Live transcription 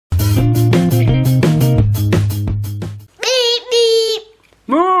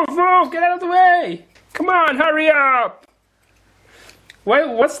on, hurry up!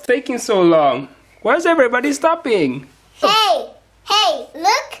 What's taking so long? Why is everybody stopping? Hey,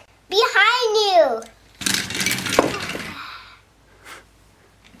 look behind you.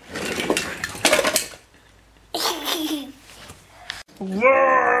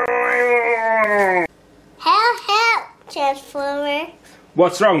 Help, Transformer.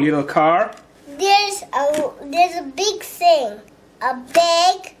 What's wrong, little car? There's a big thing. A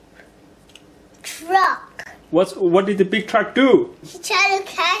big truck. What did the big truck do? He tried to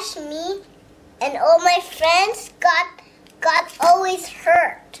catch me, and all my friends got always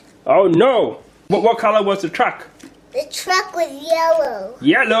hurt. Oh no! What color was the truck? The truck was yellow.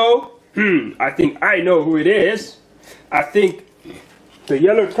 Yellow? I think I know who it is. I think the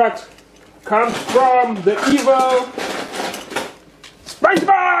yellow truck comes from the evil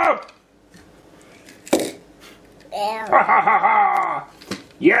Spongebob! Yeah. Ha ha ha ha!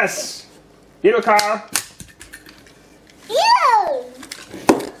 Yes! Little car. Ew!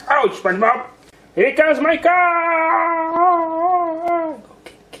 Ouch, Spongebob! Here comes my car!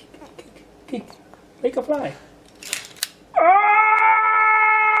 Kick. Make a fly.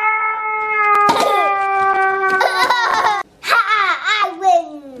 I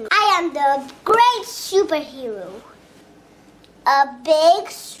win! I am the great superhero. A big,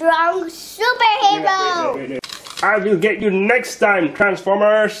 strong superhero! Wait. I will get you next time,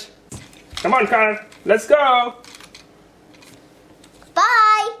 Transformers. Come on, car. Let's go.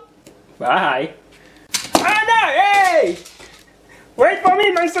 Bye! Bye. Ah, no! Hey! Wait for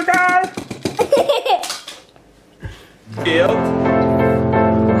me, Monster Car! Built.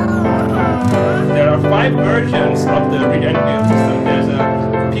 There are 5 versions of the Resident Evil system. There's a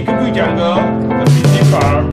Peekaboo Jungle, a PC Farm,